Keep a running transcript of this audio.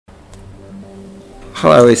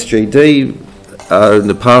Hello SGD. In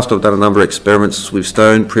the past I've done a number of experiments with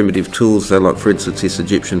stone, primitive tools, so like for instance this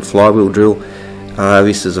Egyptian flywheel drill.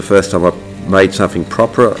 This is the first time I've made something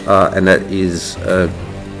proper, and that is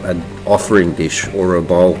an offering dish or a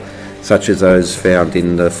bowl such as those found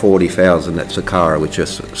in the 40,000 at Saqqara, which are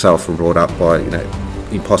so often brought up by,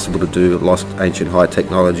 impossible to do, Lost Ancient High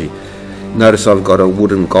Technology. Notice I've got a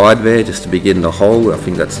wooden guide there just to begin the hole. I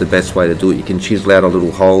think that's the best way to do it. You can chisel out a little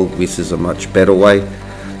hole. This is a much better way.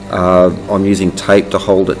 I'm using tape to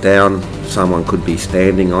hold it down. Someone could be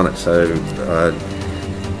standing on it, so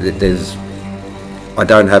I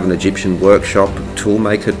don't have an Egyptian workshop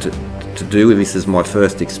toolmaker to do with. This is my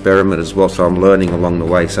first experiment as well, so I'm learning along the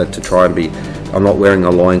way. So to try and I'm not wearing a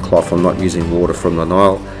loincloth, I'm not using water from the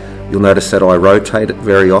Nile. You'll notice that I rotate it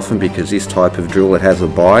very often because this type of drill, it has a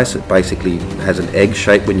bias. It basically has an egg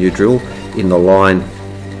shape when you drill in the line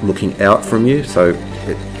looking out from you. So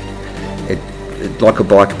it like a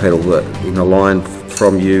bike pedal, but in the line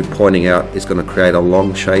from you pointing out is going to create a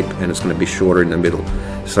long shape and it's going to be shorter in the middle.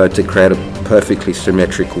 So to create a perfectly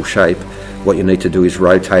symmetrical shape, what you need to do is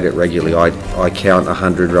rotate it regularly. I count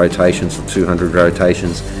 100 rotations or 200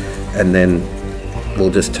 rotations, and then we'll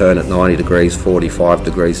just turn it 90 degrees, 45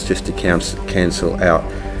 degrees, just to cancel out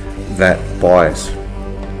that bias.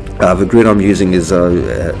 The grit I'm using is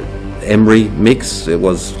a emery mix. It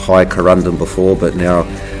was high corundum before, but now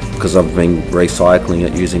because I've been recycling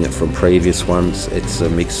it, using it from previous ones, it's a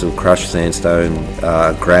mix of crushed sandstone,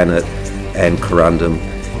 granite and corundum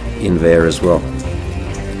in there as well.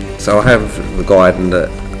 So I have the guide, and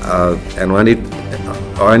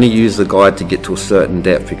I only use the guide to get to a certain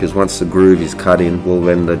depth, because once the groove is cut in, well,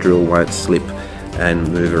 then the drill won't slip and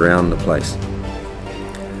move around the place.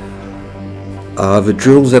 The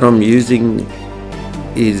drills that I'm using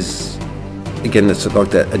is, again, it's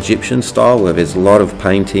like that Egyptian style where there's a lot of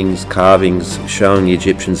paintings, carvings showing the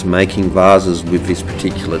Egyptians making vases with this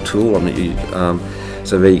particular tool.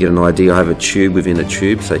 So there you get an idea. I have a tube within a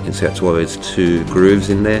tube, so you can see that's why there's two grooves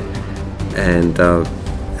in there, and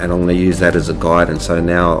I'm going to use that as a guide. And so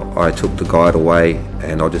now I took the guide away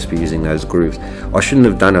and I'll just be using those grooves. I shouldn't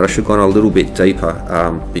have done it, I should have gone a little bit deeper,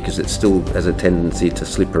 because it still has a tendency to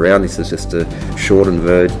slip around. This is just a shortened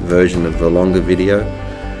version of the longer video.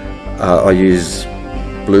 I use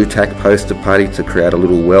blue tack poster putty to create a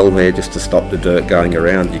little well there just to stop the dirt going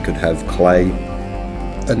around. You could have clay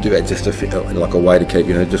and do that just to fit, like a way to keep,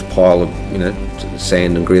 just pile of,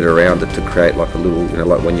 sand and grit around it to create like a little,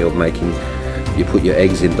 like when you're making, you put your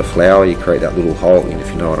eggs in the flour, you create that little hole, if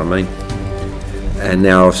you know what I mean. And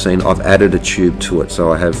now I've added a tube to it,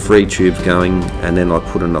 so I have 3 tubes going, and then I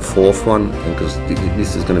put in a 4th one, because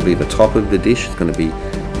this is going to be the top of the dish. It's going to be,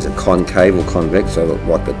 is it concave or convex, so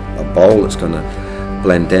like a bowl that's going to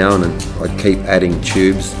blend down, and I keep adding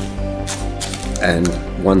tubes, and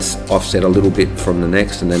once offset a little bit from the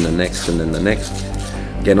next, and then the next, and then the next.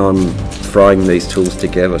 Again, I'm throwing these tools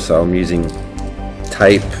together, so I'm using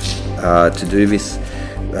tape to do this,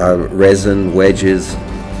 resin, wedges,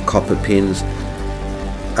 copper pins.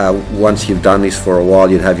 Once you've done this for a while,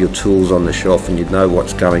 you'd have your tools on the shelf and you'd know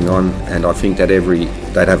what's going on. And I think that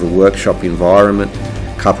they'd have a workshop environment,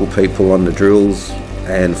 couple people on the drills,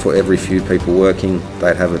 and for every few people working,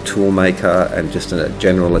 they'd have a tool maker and just a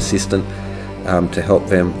general assistant to help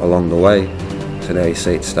them along the way. So now you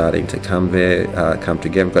see it's starting to come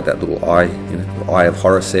together. Got that little eye, eye of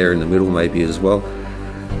Horus there in the middle maybe as well.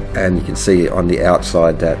 And you can see on the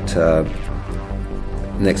outside that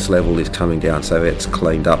next level is coming down, so it's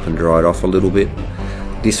cleaned up and dried off a little bit.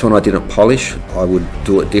 This one I didn't polish. I would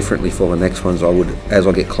do it differently for the next ones. I would, as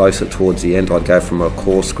I get closer towards the end, I'd go from a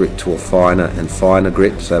coarse grit to a finer and finer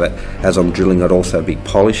grit, so that as I'm drilling I'd also be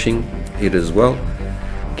polishing it as well.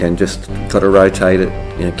 Again, just got to rotate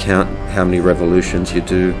it, count how many revolutions you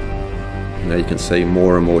do. You can see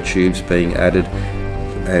more and more tubes being added,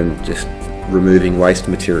 and just removing waste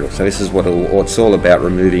material. So this is what it's all about,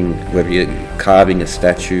 removing, whether you're carving a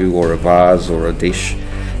statue or a vase or a dish,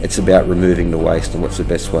 it's about removing the waste, and what's the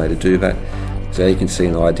best way to do that. So you can see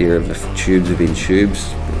an idea of the tubes within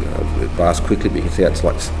tubes. It lasts quickly, but you can see it's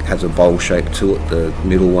like has a bowl shape to it. The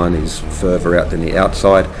middle one is further out than the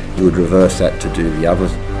outside. You would reverse that to do the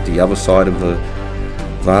other side of the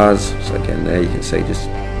vase. So again, there you can see just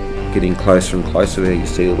getting closer and closer there. You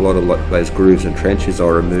see a lot of those grooves and trenches. I'll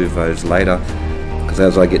remove those later, because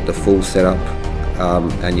as I get the full setup,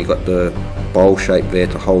 and you've got the bowl shape there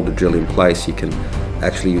to hold the drill in place, you can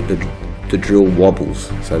actually, the drill wobbles,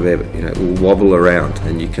 so there, it will wobble around,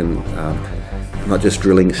 and you can not just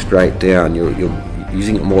drilling straight down, you're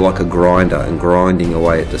using it more like a grinder and grinding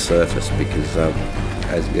away at the surface, because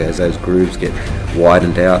as those grooves get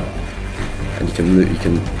widened out, and you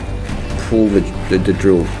can pull the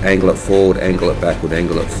drill, angle it forward, angle it backward,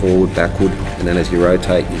 angle it forward, backward, and then as you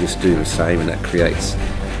rotate you just do the same, and that creates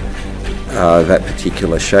that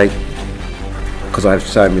particular shape. Because I have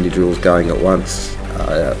so many drills going at once,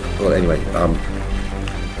 well anyway,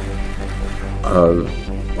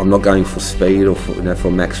 I'm not going for speed or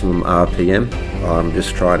for maximum RPM. I'm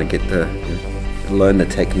just trying to get learn the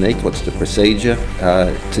technique, what's the procedure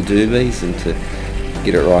to do these and to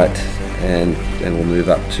get it right, and we'll move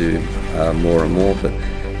up to more and more. But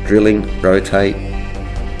drilling, rotate,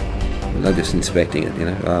 no, just inspecting it,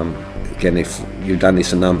 again, if you've done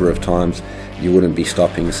this a number of times, you wouldn't be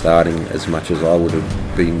stopping and starting as much as I would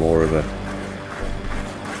have been more of a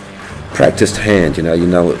practiced hand, you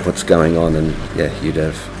know what's going on, and yeah, you'd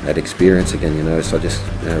have that experience again, so I just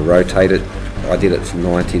rotate it. I did it from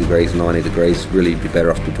 90 degrees, 90 degrees, really be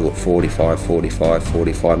better off to do it 45, 45,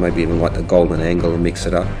 45, maybe even like the golden angle and mix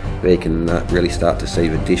it up. There you can really start to see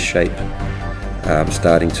the dish shape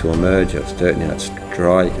starting to emerge. It's dirt, now it's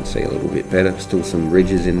dry, you can see a little bit better, still some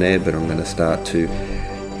ridges in there, but I'm going to start to,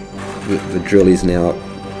 the drill is now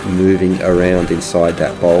moving around inside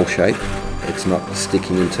that bowl shape. It's not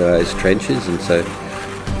sticking into those trenches, and so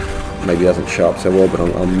maybe it doesn't show up so well, but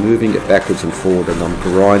I'm moving it backwards and forward, and I'm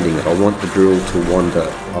grinding it. I want the drill to wander.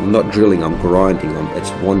 I'm not drilling, I'm grinding.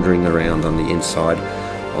 It's wandering around on the inside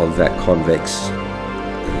of that convex,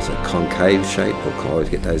 it's a concave shape. I always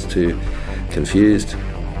get those two confused.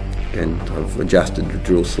 And I've adjusted the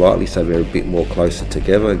drill slightly so they're a bit more closer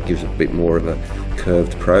together. It gives a bit more of a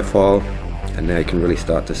curved profile. And now you can really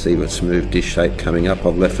start to see the smooth dish shape coming up.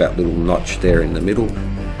 I've left that little notch there in the middle.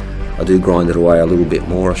 I do grind it away a little bit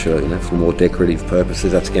more, I should, for more decorative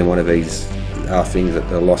purposes. That's again one of these things that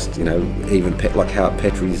are lost, even like how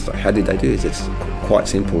Petrie's, how did they do this? It's quite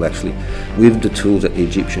simple actually, with the tools that the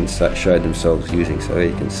Egyptians showed themselves using. So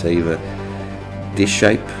you can see the dish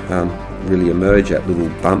shape really emerge, that little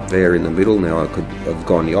bump there in the middle. Now I could have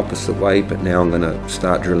gone the opposite way, but now I'm going to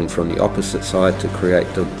start drilling from the opposite side to create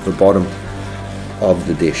the bottom of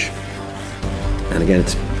the dish. And again,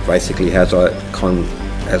 it's basically as I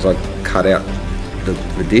cut out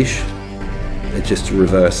the dish, it's just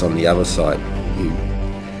reverse on the other side.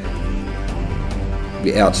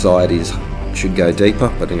 The outside should go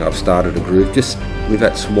deeper, but I've started a groove. Just with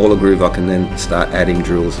that smaller groove, I can then start adding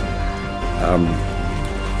drills,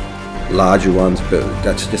 larger ones, but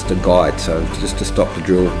that's just a guide, so just to stop the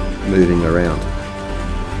drill moving around.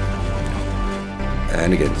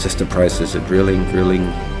 And again, it's just a process of drilling. You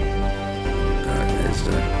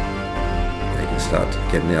can start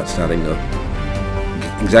getting out, starting to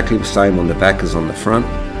exactly the same on the back as on the front.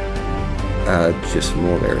 Just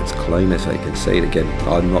more there, it's cleaner, so you can see it again.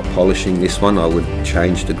 I'm not polishing this one. I would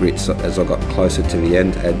change the grit as I got closer to the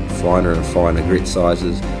end, add finer and finer grit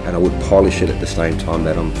sizes, and I would polish it at the same time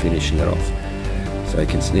that I'm finishing it off. So you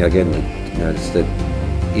can see again, notice that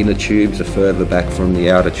inner tubes are further back from the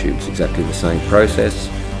outer tubes, exactly the same process.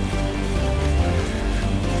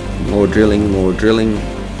 More drilling,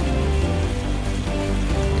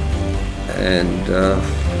 and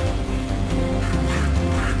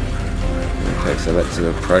okay, so that's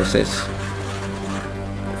the process,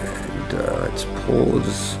 and let's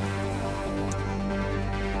pause.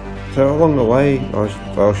 So along the way,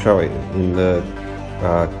 I'll show it in the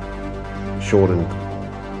shortened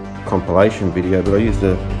compilation video, but I used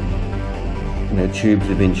the tubes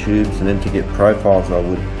within tubes, and then to get profiles I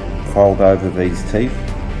would fold over these teeth,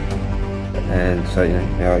 and so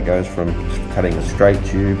now it goes from cutting a straight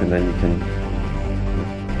tube, and then you can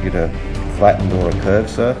get a flattened or a curved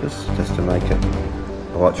surface just to make it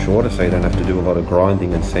a lot shorter, so you don't have to do a lot of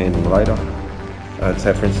grinding and sanding later.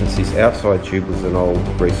 So for instance, this outside tube was an old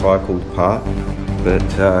recycled part, but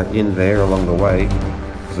in there along the way,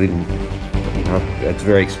 it's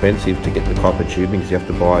very expensive to get the copper tubing because you have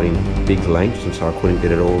to buy it in big lengths, and so I couldn't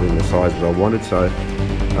get it all in the sizes I wanted, so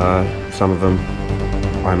some of them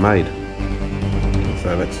I made.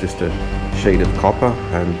 So that's just a sheet of copper,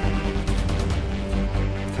 and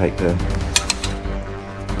take the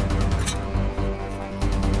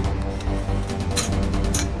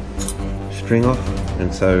string off.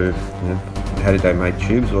 And so how did they make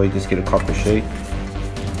tubes? Well, you just get a copper sheet,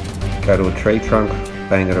 go to a tree trunk,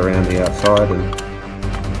 bang it around the outside, and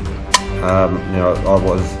now I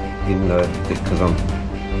was in because I'm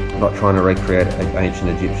not trying to recreate an ancient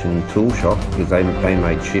Egyptian tool shop, because they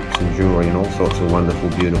made ships and jewellery and all sorts of wonderful,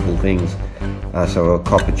 beautiful things. So a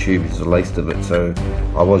copper tube is the least of it. So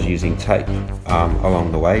I was using tape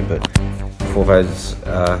along the way, but for those,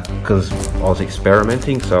 because I was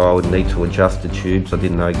experimenting, so I would need to adjust the tubes. I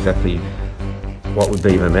didn't know exactly what would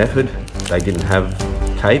be the method. They didn't have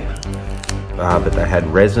tape. but they had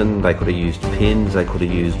resin, they could have used pins, they could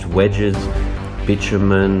have used wedges,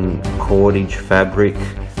 bitumen, cordage, fabric.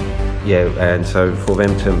 Yeah, and so for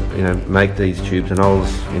them to, you know, make these tubes, and I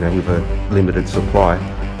was, you know, with a limited supply,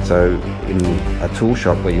 so in a tool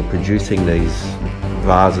shop where you're producing these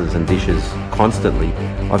vases and dishes constantly,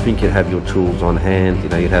 I think you'd have your tools on hand. You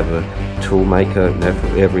know, you'd have a tool maker, you know, for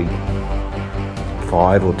every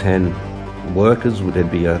 5 or 10 workers there'd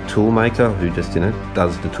be a tool maker who just, you know,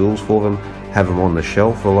 does the tools for them, have them on the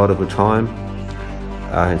shelf a lot of the time,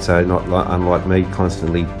 and so not like, unlike me,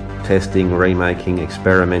 constantly testing, remaking,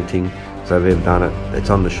 experimenting. So they've done it, it's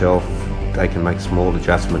on the shelf, they can make small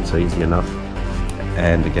adjustments easy enough.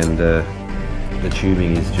 And again, the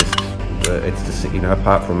tubing is just, it's just, you know,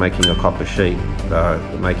 apart from making a copper sheet,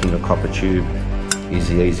 making a copper tube is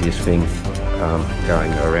the easiest thing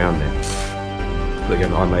going around there. So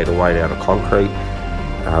again, I made a weight out of concrete.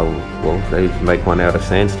 Well, they make one out of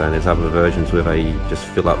sandstone. There's other versions where they just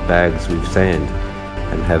fill up bags with sand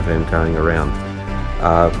and have them going around.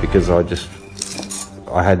 Because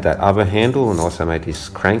I had that other handle and also made this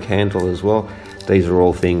crank handle as well. These are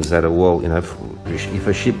all things that are, well, you know,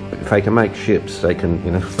 if they can make ships, they can,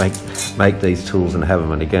 you know, make these tools and have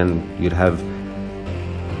them. And again, you'd have,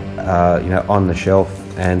 you know, on the shelf.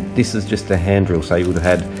 And this is just a hand drill, so you would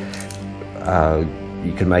have had,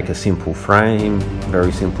 you could make a simple frame,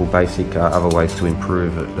 very simple, basic, other ways to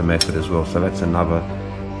improve the method as well. So that's another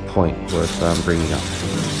point worth bringing up.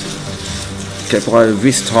 Okay, by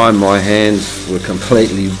this time my hands were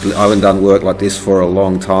completely, I haven't done work like this for a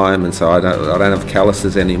long time, and so I don't have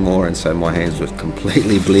calluses anymore, and so my hands were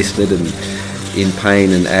completely blistered and in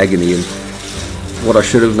pain and agony. And what I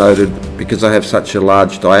should have noted, because I have such a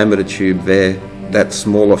large diameter tube there, that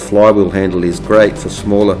smaller flywheel handle is great for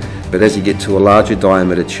smaller, but as you get to a larger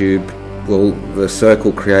diameter tube, well, the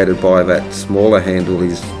circle created by that smaller handle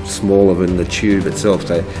is smaller than the tube itself,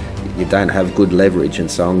 so you don't have good leverage. And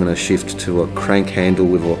so I'm going to shift to a crank handle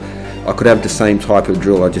with, or I could have the same type of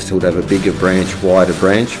drill, I just would have a bigger branch, wider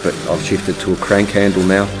branch, but I've shifted to a crank handle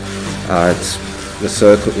now. It's the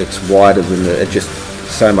circle, it's wider than it's just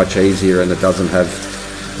so much easier, and it doesn't have,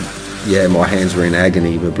 yeah, my hands were in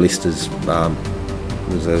agony, the blisters,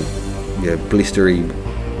 it was a blistery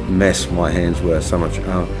mess my hands were, so much.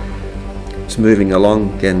 It's moving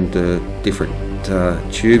along, again, the different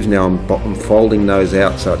tubes. Now I'm folding those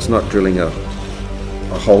out, so it's not drilling a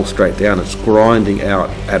hole straight down, it's grinding out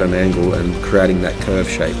at an angle and creating that curve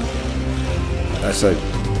shape. So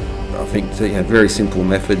I think, you know, very simple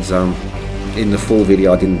methods. In the full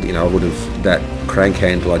video I didn't, you know, I would have, that crank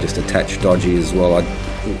handle I just attached dodgy as well.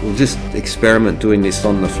 We'll just experiment doing this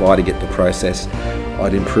on the fly to get the process.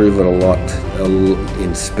 I'd improve it a lot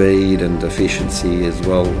in speed and efficiency as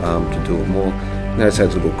well, to do it more. Notice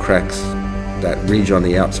those little cracks, that ridge on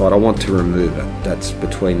the outside, I want to remove it. That's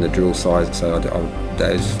between the drill sides, so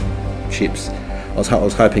those chips, I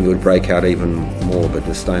was hoping it would break out even more, but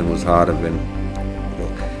the stone was harder than,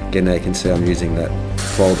 well, again, now you can see I'm using that,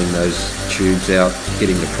 folding those tubes out,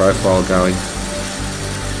 getting the profile going.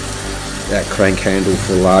 That crank handle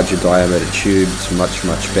for larger diameter tubes, much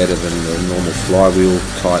better than the normal flywheel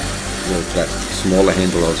type, that smaller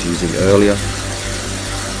handle I was using earlier.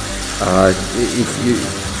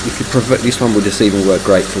 If you prefer, this one would just even work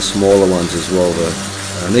great for smaller ones as well.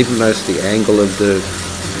 And even notice the angle of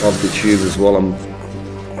the tube as well. I'm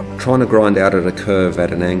trying to grind out at a curve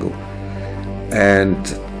at an angle,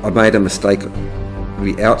 and I made a mistake.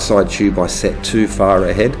 The outside tube I set too far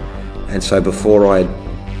ahead, and so before I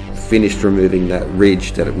finished removing that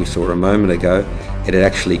ridge that we saw a moment ago, it had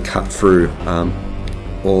actually cut through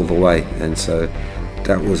all the way, and so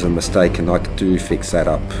that was a mistake, and I do fix that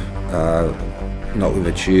up. Not with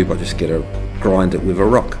a tube, I just grind it with a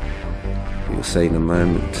rock. You'll see in a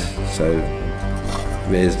moment. So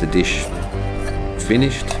there's the dish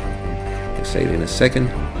finished. You'll see it in a second.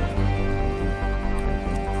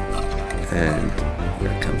 And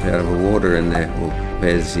it comes out of the water, and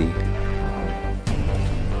there's the,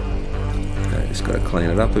 just got to clean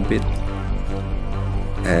it up a bit.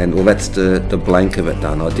 And well, that's the blank of it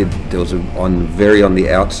done. There was on the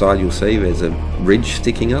outside, you'll see there's a ridge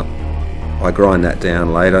sticking up. I grind that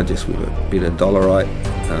down later just with a bit of diorite,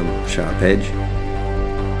 sharp edge,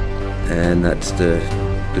 and that's the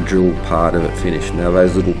drill part of it finished. Now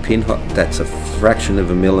those little pin holes, that's a fraction of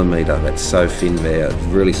a millimetre, that's so thin there, it's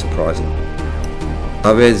really surprising.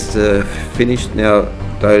 There's the finished. Now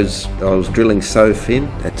those, I was drilling so thin,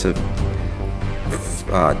 that's a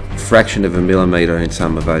fraction of a millimetre in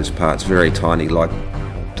some of those parts, very tiny, like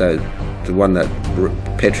the one that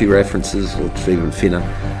Petri references, or it's even thinner.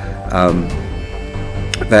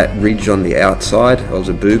 that ridge on the outside. I was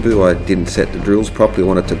a boo-boo, I didn't set the drills properly. I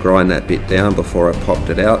wanted to grind that bit down before I popped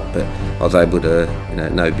it out, but I was able to,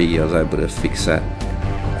 no biggie, I was able to fix that.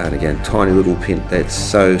 And again, tiny little pin, that's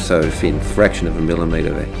so thin, fraction of a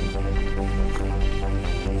millimetre there.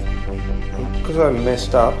 Because I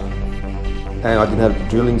messed up and I didn't have the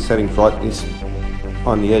drilling settings right, this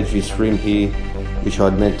on the edge of this rim here, which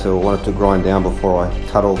I'd wanted to grind down before I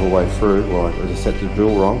cut all the way through. Well, I just set the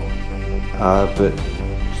drill wrong.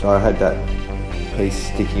 So I had that piece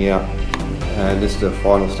sticking out, and this is the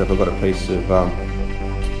final step. I've got a piece of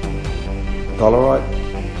diorite,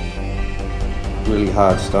 really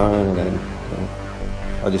hard stone, and then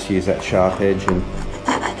I just used that sharp edge, and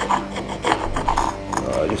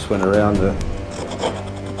I just went around the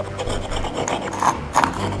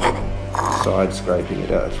side, scraping it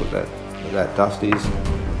out. That's what that dust is,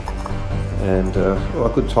 and well,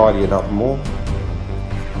 I could tidy it up more,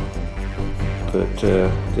 but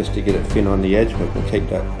just to get it thin on the edge, we can keep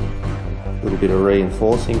that little bit of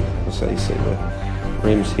reinforcing. So you see the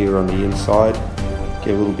rims here on the inside,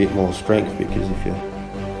 get a little bit more strength, because if you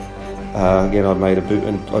again, I made a boot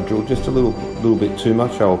and I drilled just a little bit too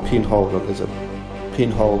much. I'll pinhole, there's a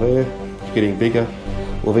pinhole there, it's getting bigger.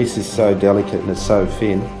 Well, this is so delicate and it's so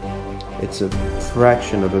thin, it's a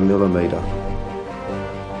fraction of a millimetre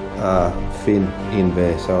thin in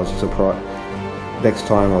there, so I was surprised. Next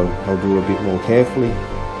time I'll do a bit more carefully,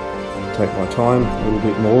 take my time a little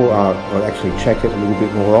bit more. I'll actually check it a little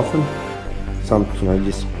bit more often.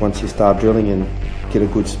 Just once you start drilling and get a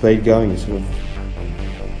good speed going, you sort of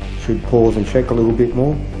should pause and check a little bit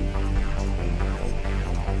more.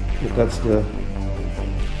 But that's the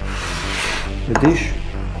dish.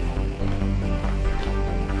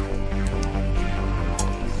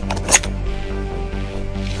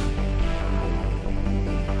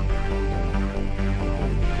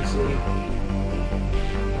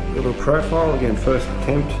 Little profile, again, first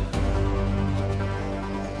attempt.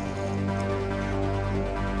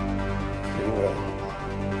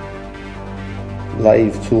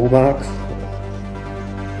 Lathe tool marks,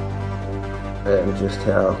 and just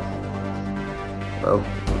how, well,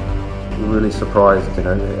 you're really surprised,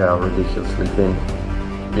 how ridiculously thin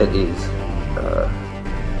it is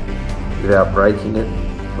without breaking it.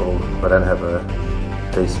 Or I don't have a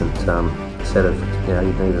decent set of, you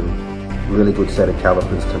need a really good set of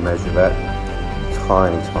calipers to measure that.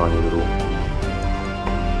 Tiny little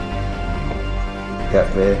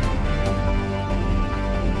gap there.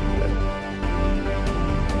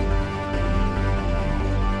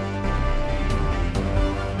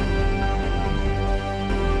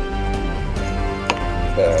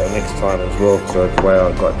 Next time as well, so the way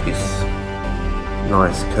I got this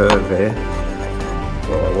nice curve there,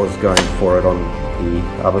 well, I was going for it on the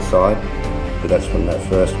other side, but that's when that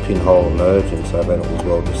first pinhole emerged, and so then it was,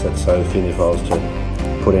 well, just that's so thin, if I was to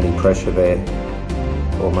put any pressure there,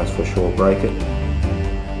 almost for sure break it.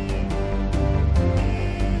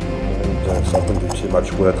 And so I couldn't do too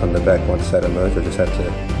much work on the back once that emerged. I just had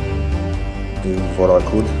to do what I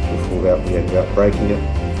could without breaking it.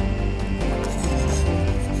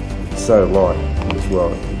 So light as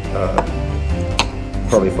well.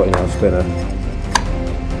 Probably if I spent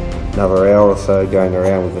another hour or so going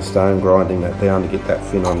around with the stone, grinding that down to get that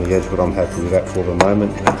thin on the edge, but I'm happy with that for the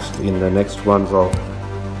moment. In the next ones,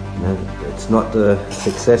 it's not the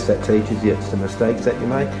success that teaches you, it's the mistakes that you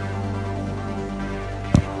make.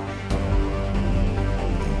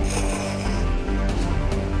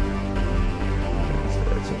 So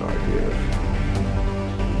that's an idea of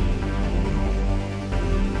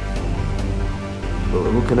what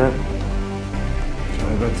we're looking at. So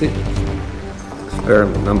that's it.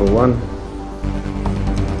 Experiment number one.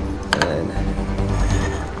 And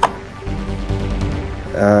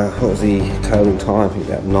what was the total time? I think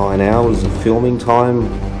about 9 hours of filming time.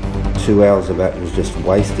 2 hours of that was just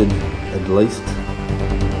wasted, at least.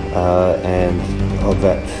 And of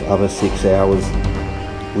that other 6 hours,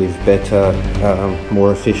 with better,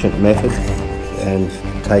 more efficient methods and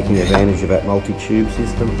taking advantage of that multi-tube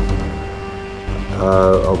system,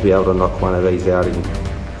 I'll be able to knock one of these out in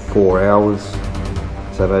 4 hours.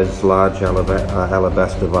 So those large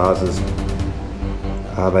alabaster vases,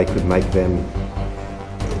 they could make them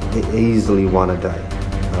easily one a day.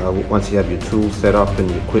 Once you have your tools set up and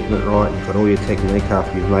your equipment right, you've got all your technique,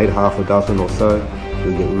 after you've made half a dozen or so,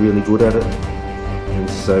 you'll get really good at it. And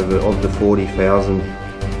so of the 40,000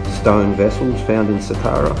 stone vessels found in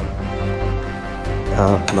Saqqara,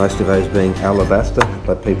 most of those being alabaster,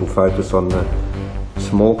 but people focus on the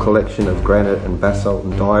small collection of granite and basalt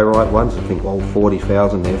and diorite ones. I think, well,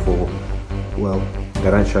 40,000, therefore, well, they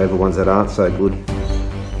don't show the ones that aren't so good.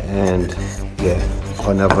 And yeah,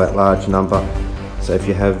 another that large number. So if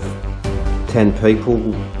you have 10 people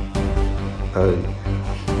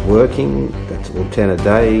working, that's all 10 a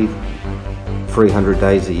day, 300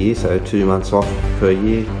 days a year, so 2 months off per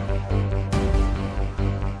year.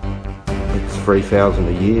 It's 3,000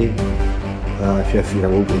 a year. If you have, you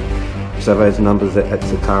know, so those numbers at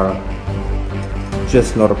Saqqara,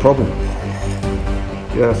 just not a problem.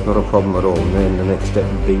 Just not a problem at all. And then the next step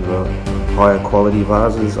would be the higher quality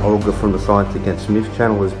vases. Olga from the Scientific and Smith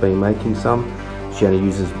channel has been making some. She only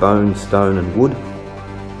uses bone, stone and wood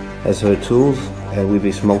as her tools, and with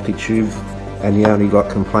this multi-tube, and the only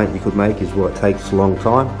complaint you could make is, well, it takes a long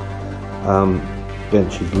time. Then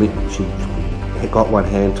she got one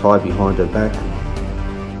hand tied behind her back.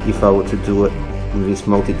 If I were to do it with this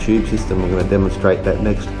multi-tube system, we're going to demonstrate that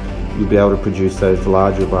next, you'll be able to produce those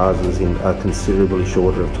larger vases in a considerably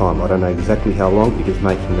shorter of time. I don't know exactly how long, because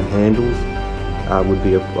making the handles would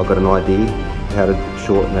be, I've got an idea how to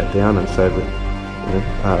shorten that down, and so that, you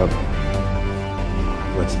know,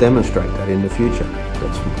 let's demonstrate that in the future.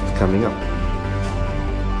 That's what's coming up.